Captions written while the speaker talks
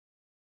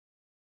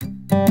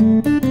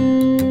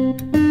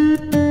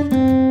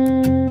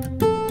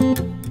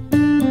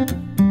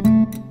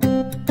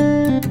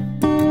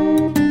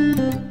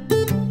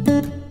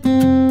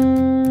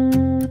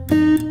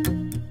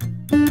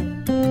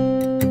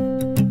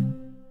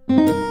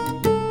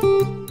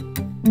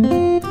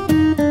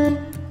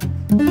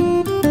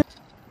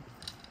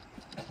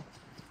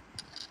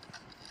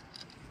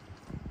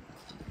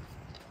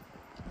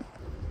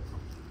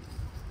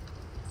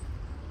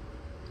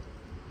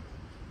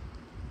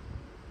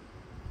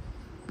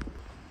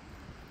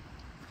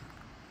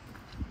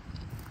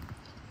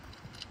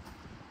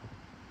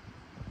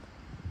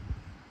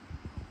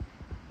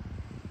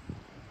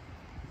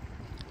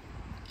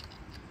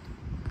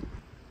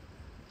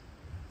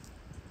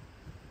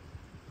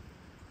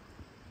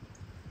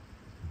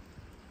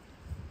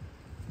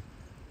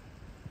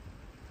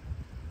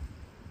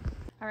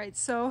All right,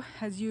 so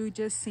as you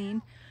just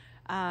seen,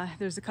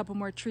 there's a couple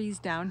more trees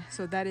down.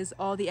 So that is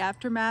all the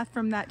aftermath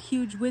from that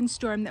huge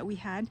windstorm that we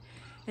had.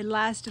 It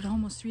lasted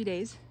almost 3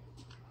 days.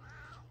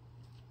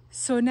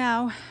 So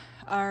now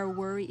our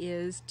worry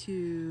is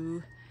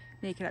to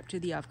make it up to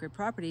the off-grid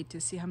property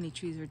to see how many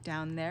trees are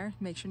down there,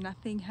 make sure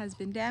nothing has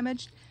been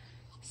damaged.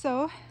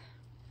 So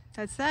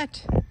that's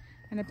that.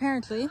 And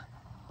apparently,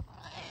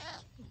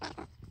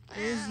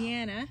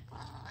 Louisiana.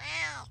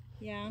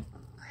 Yeah.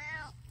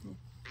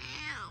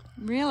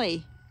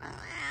 Really?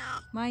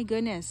 My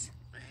goodness.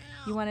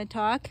 You want to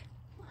talk?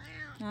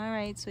 All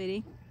right,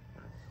 sweetie.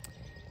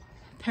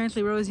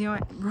 Apparently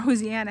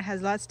Rosanna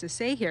has lots to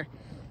say here.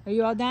 Are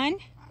you all done?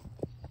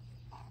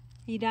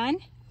 You done?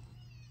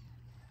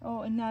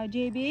 Oh, and now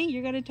JB,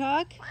 you're gonna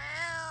talk?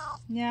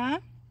 Yeah?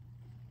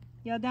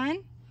 Y'all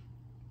done?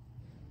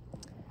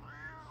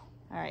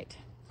 All right,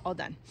 all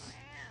done.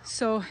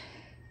 So,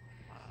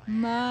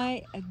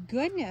 my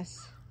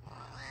goodness.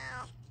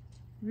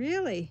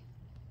 Really?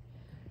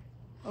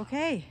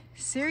 Okay,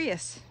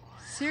 serious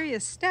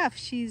stuff.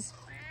 It's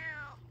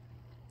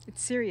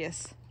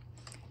serious.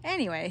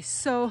 Anyway,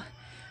 so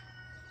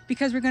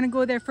because we're gonna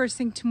go there first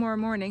thing tomorrow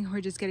morning,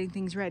 we're just getting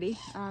things ready.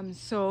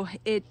 So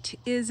it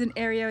is an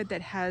area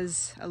that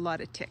has a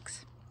lot of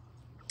ticks.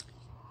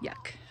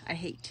 Yuck,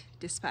 I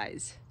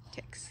despise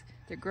ticks.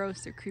 They're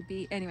gross, they're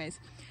creepy. Anyways,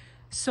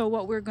 so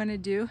what we're gonna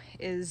do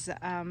is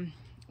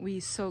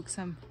we soak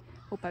some,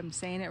 hope I'm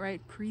saying it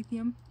right,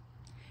 perm.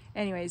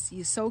 Anyways,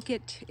 you soak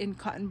it in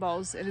cotton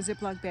balls in a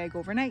Ziploc bag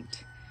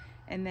overnight,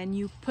 and then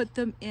you put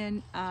them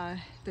in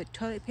the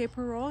toilet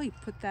paper roll. You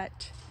put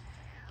that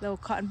little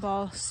cotton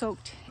ball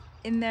soaked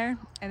in there,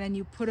 and then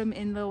you put them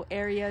in little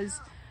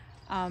areas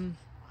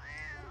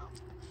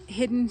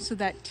hidden so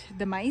that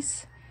the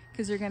mice,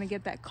 because they're going to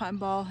get that cotton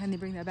ball and they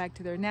bring that back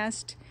to their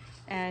nest,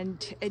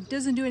 and it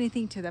doesn't do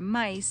anything to the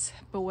mice,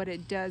 but what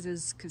it does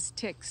is, because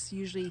ticks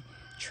usually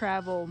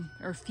travel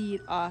or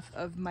feed off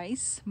of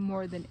mice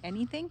more than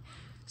anything,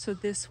 so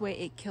this way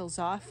it kills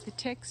off the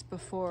ticks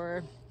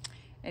before.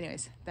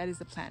 Anyways, that is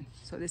the plan.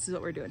 So this is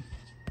what we're doing.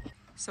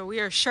 So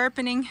we are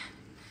sharpening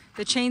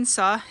the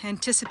chainsaw,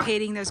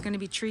 anticipating there's going to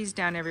be trees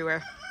down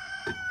everywhere.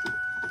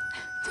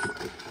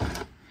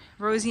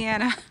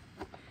 Rosanna.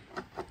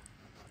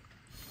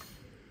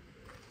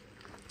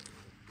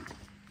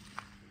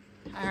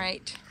 All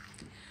right.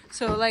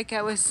 So like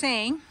I was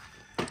saying,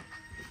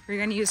 we're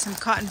going to use some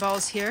cotton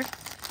balls here,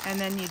 and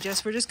then we're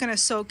just going to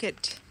soak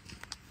it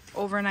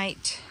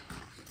overnight.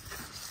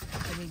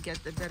 Let me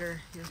get the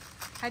better here.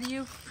 How do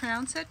you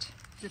pronounce it?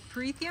 Is it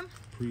perm?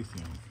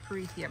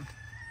 Perm.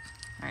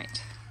 All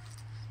right.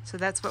 So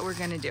that's what we're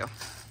going to do.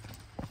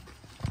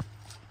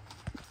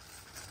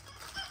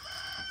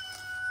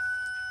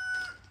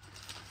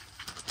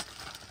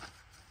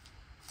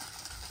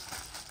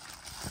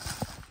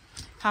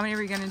 How many are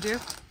we going to do? I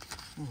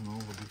don't know, we'll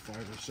do 5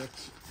 or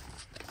 6.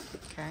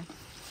 Okay.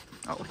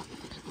 Oh,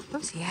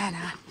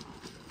 Louisiana.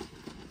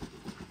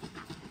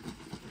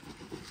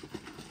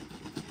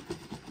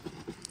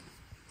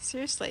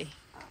 Seriously.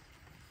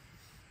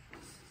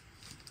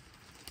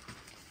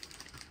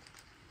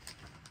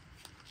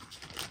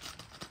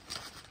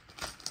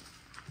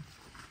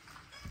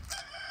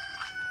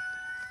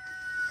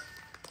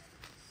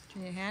 Do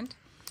you need a hand?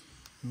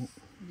 Nope.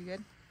 You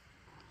good?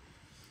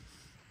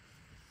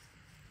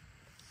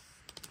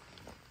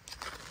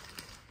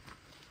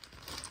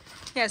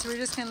 Yeah, so we're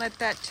just gonna let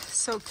that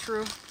soak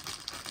through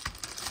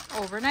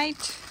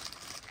overnight.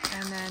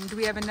 And then, do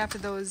we have enough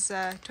of those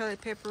toilet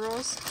paper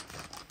rolls?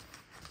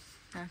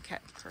 Okay,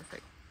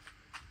 perfect.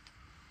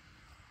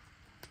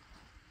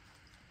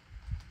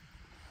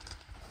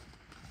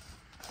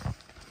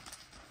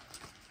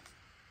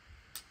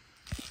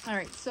 All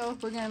right, so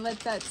we're gonna let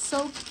that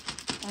soak,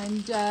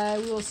 and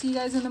we will see you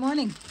guys in the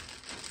morning.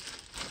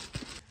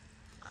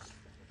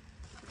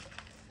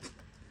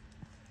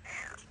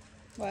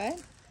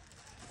 What?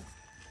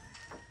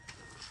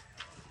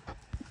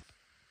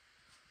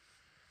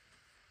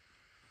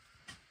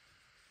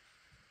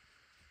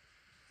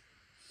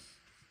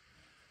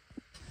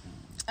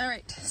 All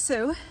right,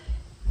 so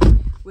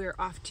we're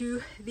off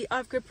to the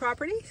off-grid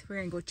property. We're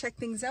gonna go check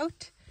things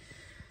out,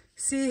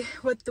 see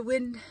what the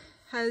wind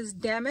has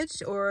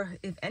damaged, or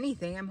if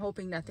anything. I'm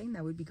hoping nothing.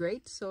 That would be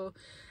great. So,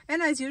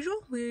 and as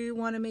usual, we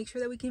want to make sure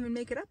that we can even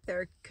make it up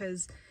there,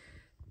 because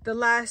the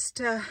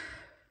last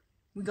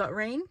we got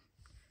rain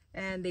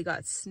and they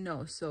got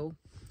snow, so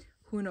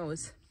who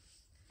knows.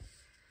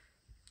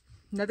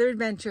 Another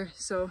adventure.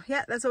 So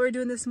yeah, that's what we're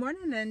doing this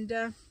morning, and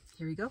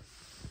here we go.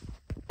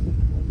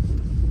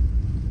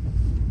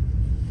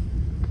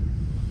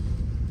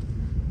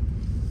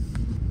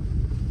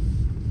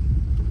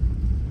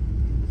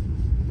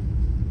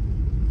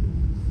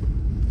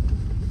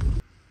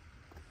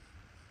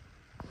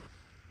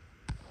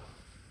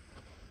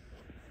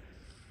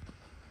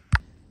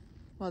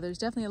 Well, there's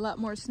definitely a lot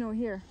more snow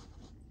here.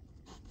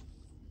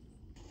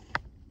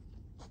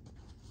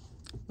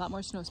 A lot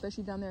more snow,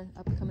 especially down there,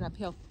 coming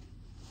uphill.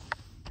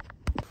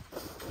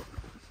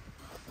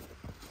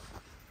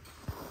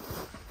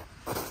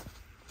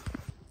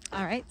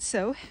 All right,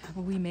 so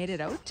we made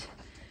it out.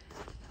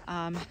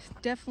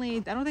 Definitely,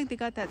 I don't think they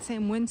got that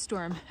same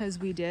windstorm as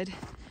we did,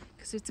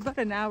 because it's about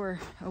an hour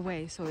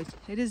away, so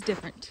it is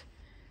different.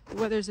 The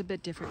weather's a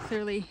bit different.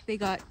 Clearly,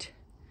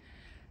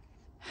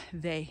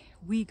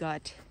 we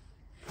got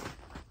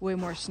way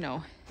more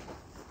snow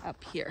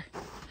up here,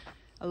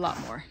 a lot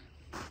more.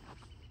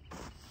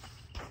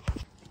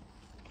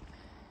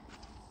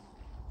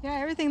 Yeah,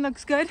 everything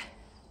looks good.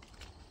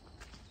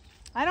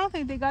 I don't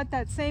think they got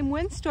that same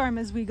windstorm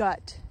as we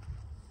got.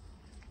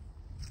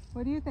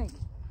 What do you think?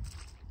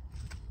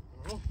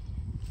 I'm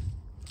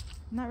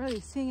not really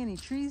seeing any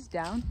trees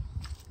down.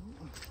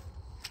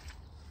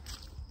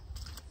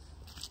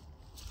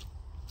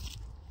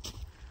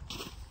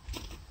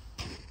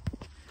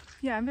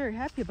 Yeah, I'm very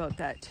happy about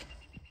that.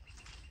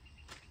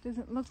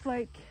 Doesn't look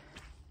like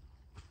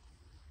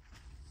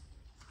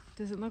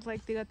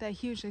they got that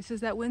huge. It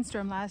says that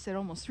windstorm lasted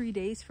almost 3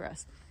 days for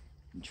us.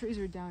 And trees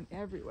are down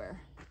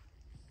everywhere.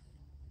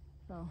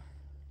 So,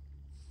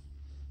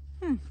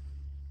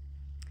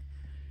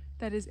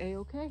 that is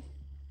a-okay.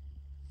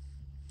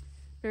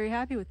 Very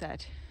happy with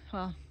that.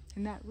 Well,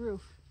 and that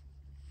roof,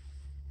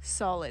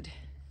 solid.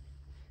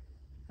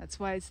 That's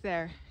why it's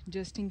there,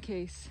 just in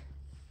case.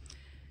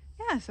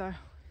 Yeah, so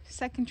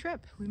second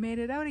trip, we made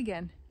it out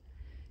again.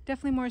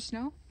 Definitely more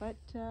snow, but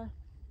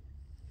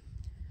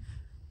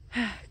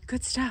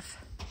good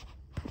stuff.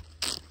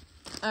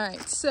 All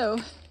right, so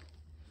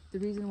the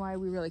reason why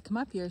we really come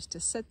up here is to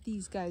set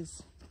these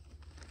guys.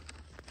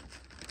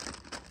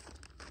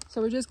 So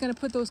we're just gonna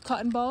put those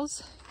cotton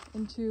balls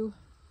into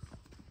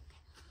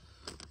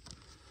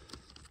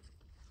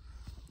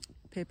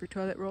paper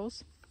toilet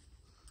rolls,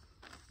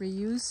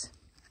 reuse,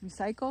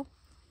 recycle.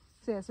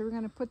 So yeah, so we're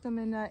gonna put them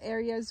in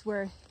areas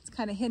where it's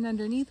kind of hidden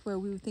underneath, where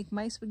we would think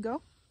mice would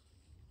go.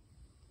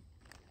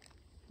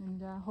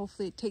 And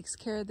hopefully it takes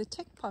care of the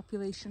tick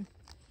population.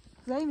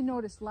 Because I even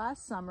noticed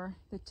last summer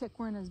the tick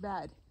weren't as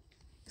bad.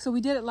 So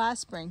we did it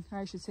last spring, or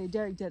I should say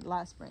Derek did it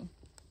last spring,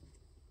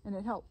 and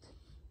it helped.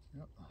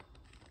 Yep.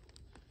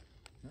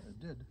 Yeah, it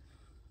did.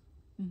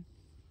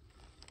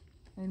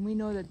 And we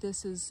know that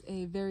this is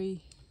a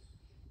very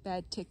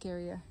bad tick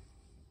area,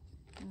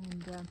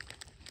 and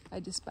I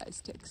despise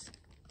ticks.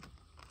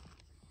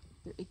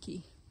 They're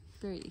icky,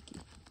 very icky.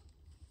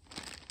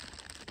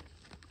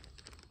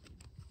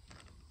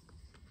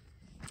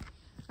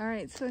 All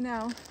right, so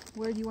now,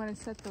 where do you want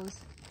to set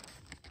those?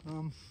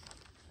 In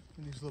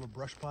these little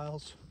brush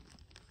piles.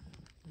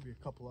 Maybe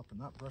a couple up in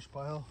that brush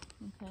pile,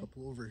 Okay. a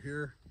couple over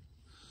here,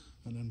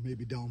 and then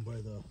maybe down by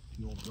the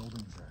old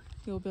buildings there.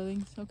 The old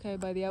buildings, okay,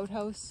 by the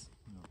outhouse?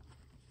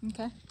 No.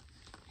 Okay.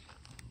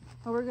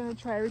 Well, we're gonna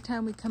try every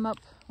time we come up,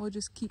 we'll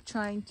just keep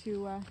trying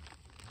to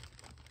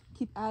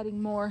keep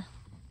adding more.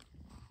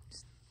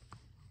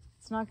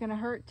 It's not gonna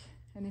hurt,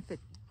 and if it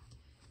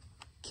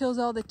kills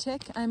all the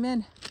tick, I'm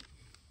in.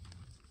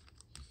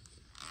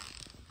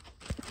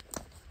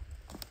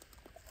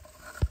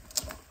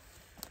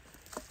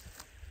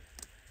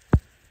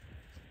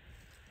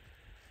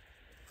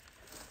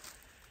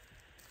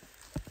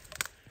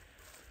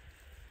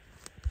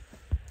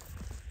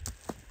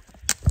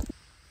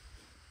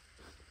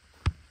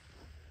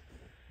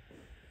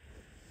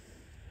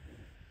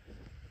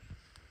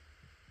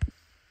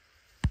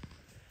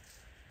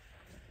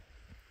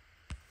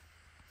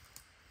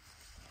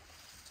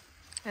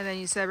 And then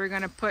you said we're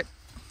gonna put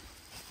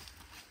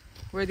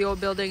where the old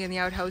building and the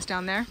outhouse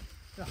down there?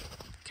 Yeah.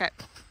 Okay.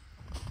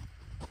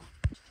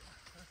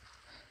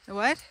 The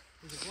what?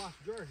 There's a glass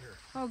jar here.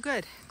 Oh,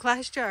 good.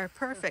 Glass jar.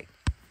 Perfect.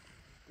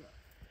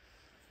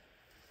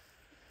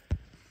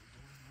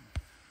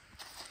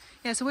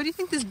 Yeah, so what do you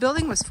think this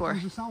building was for?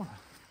 There's a sauna.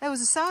 That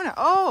was a sauna.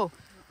 Oh,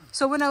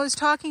 so when I was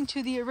talking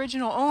to the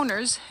original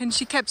owners, and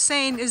she kept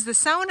saying, is the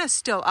sauna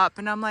still up?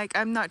 And I'm like,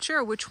 I'm not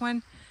sure which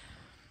one.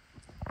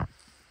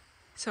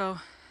 So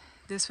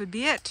this would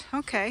be it.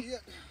 Okay. Yeah.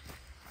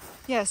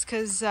 Yes,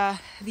 because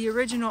the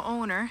original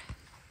owner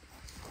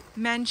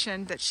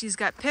mentioned that she's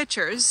got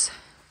pictures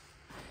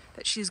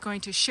that she's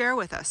going to share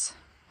with us.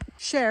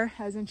 Share,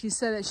 as in she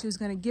said that she was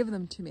going to give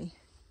them to me.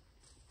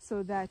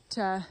 So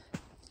that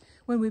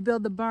when we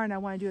build the barn, I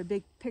want to do a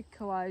big pic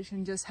collage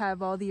and just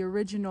have all the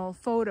original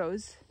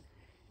photos.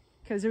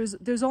 Because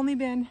there's only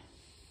been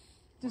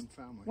just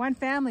one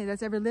family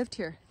that's ever lived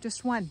here.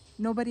 Just one.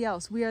 Nobody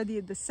else. We are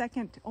the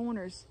second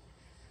owners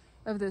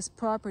of this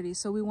property,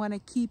 so we want to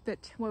keep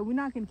it. Well, we're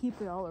not going to keep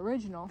it all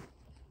original.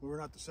 Well, we're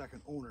not the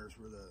second owners.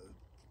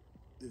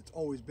 It's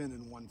always been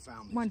in one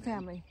family. One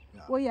family.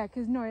 Yeah. Well, yeah,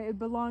 because no, it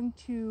belonged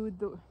to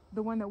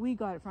the one that we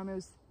got it from. It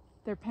was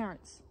their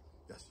parents.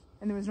 Yes.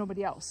 And there was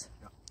nobody else.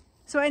 Yeah.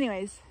 So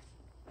anyways,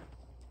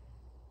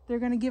 they're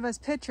going to give us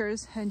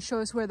pictures and show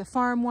us where the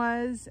farm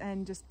was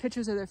and just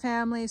pictures of their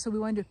family. So we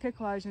want to do a pic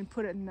collage and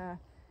put it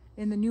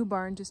in the new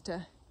barn just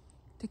to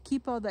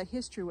keep all that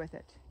history with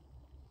it.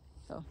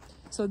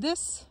 So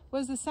this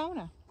was the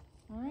sauna.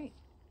 All right.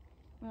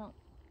 Well,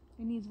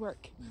 it needs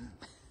work.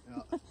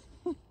 Yeah.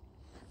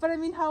 But I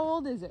mean, how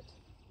old is it?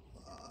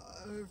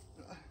 I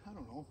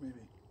don't know, maybe,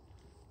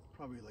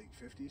 probably like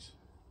 50s.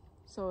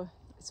 So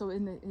So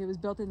it was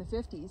built in the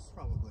 50s.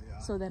 Probably, yeah.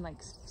 So then like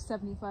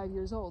 75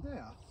 years old.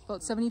 Yeah.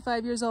 About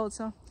 75 years old.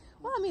 So,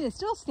 well, I mean, it's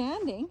still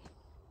standing.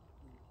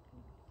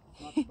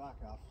 Not the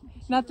back half.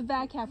 Not the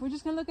back half. We're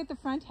just going to look at the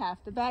front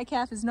half. The back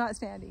half is not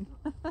standing.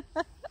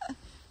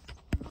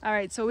 All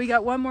right, so we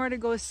got one more to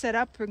go set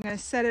up. We're going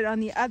to set it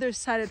on the other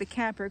side of the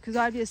camper because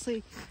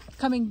obviously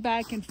coming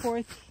back and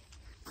forth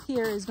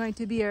here is going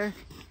to be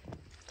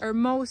our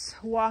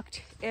most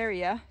walked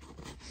area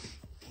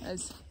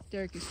as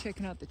Derek is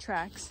checking out the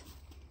tracks.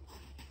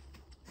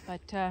 But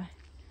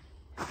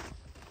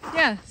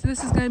yeah, so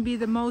this is going to be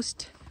the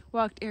most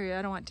walked area.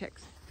 I don't want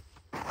ticks.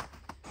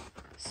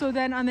 So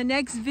then on the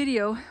next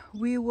video,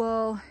 we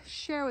will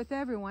share with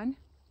everyone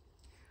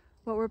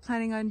what we're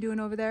planning on doing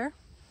over there.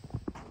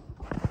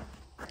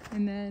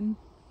 And then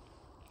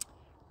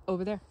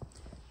over there.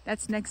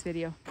 That's next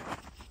video.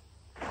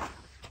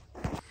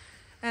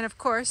 And of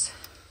course,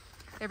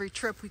 every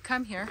trip we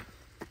come here,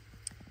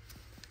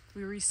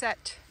 we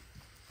reset.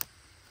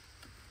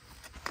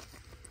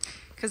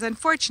 Because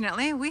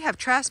unfortunately, we have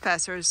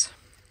trespassers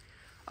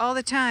all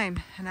the time.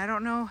 And I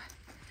don't know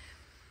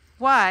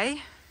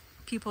why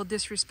people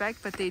disrespect,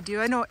 but they do.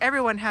 I know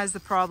everyone has the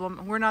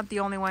problem. We're not the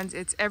only ones.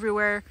 It's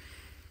everywhere.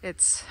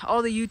 It's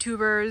all the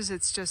YouTubers.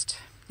 It's just,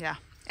 yeah.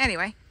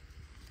 Anyway.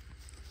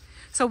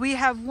 So we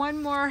have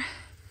one more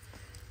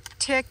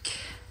tick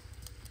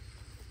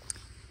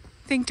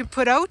thing to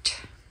put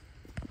out.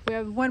 We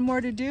have one more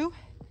to do.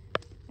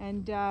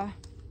 And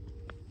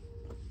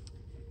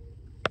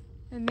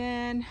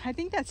then I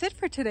think that's it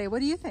for today. What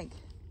do you think?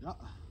 Yeah.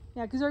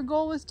 Yeah, because our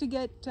goal was to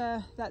get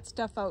that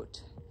stuff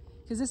out.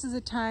 Because this is a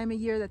time of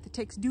year that the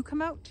ticks do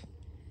come out.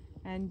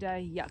 And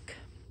yuck.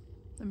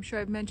 I'm sure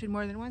I've mentioned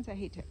more than once, I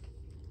hate tick.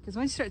 Because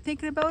once you start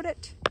thinking about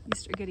it, you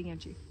start getting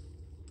itchy.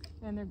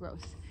 And they're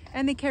gross.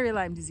 And they carry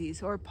Lyme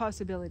disease or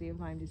possibility of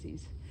Lyme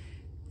disease.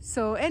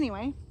 So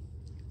anyway,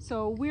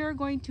 so we're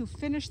going to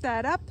finish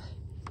that up.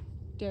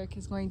 Derek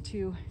is going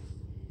to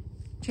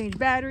change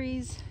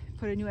batteries,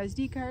 put a new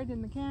SD card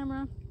in the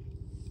camera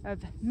of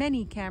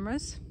many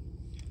cameras.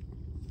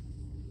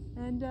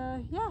 And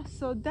yeah,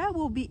 so that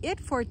will be it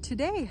for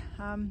today.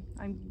 I'm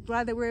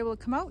glad that we're able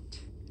to come out.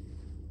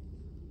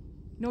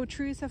 No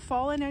trees have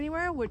fallen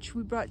anywhere, which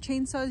we brought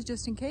chainsaws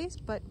just in case,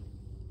 but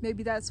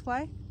maybe that's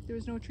why there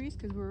was no trees,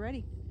 because we're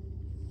ready.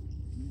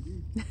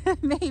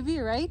 Maybe,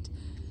 right?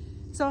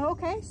 So,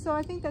 okay, so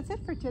I think that's it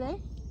for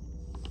today.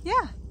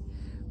 Yeah,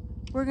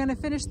 we're gonna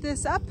finish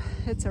this up.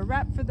 It's a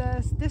wrap for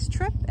this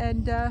trip,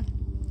 and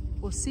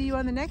we'll see you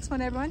on the next one,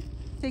 everyone.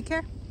 Take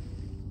care.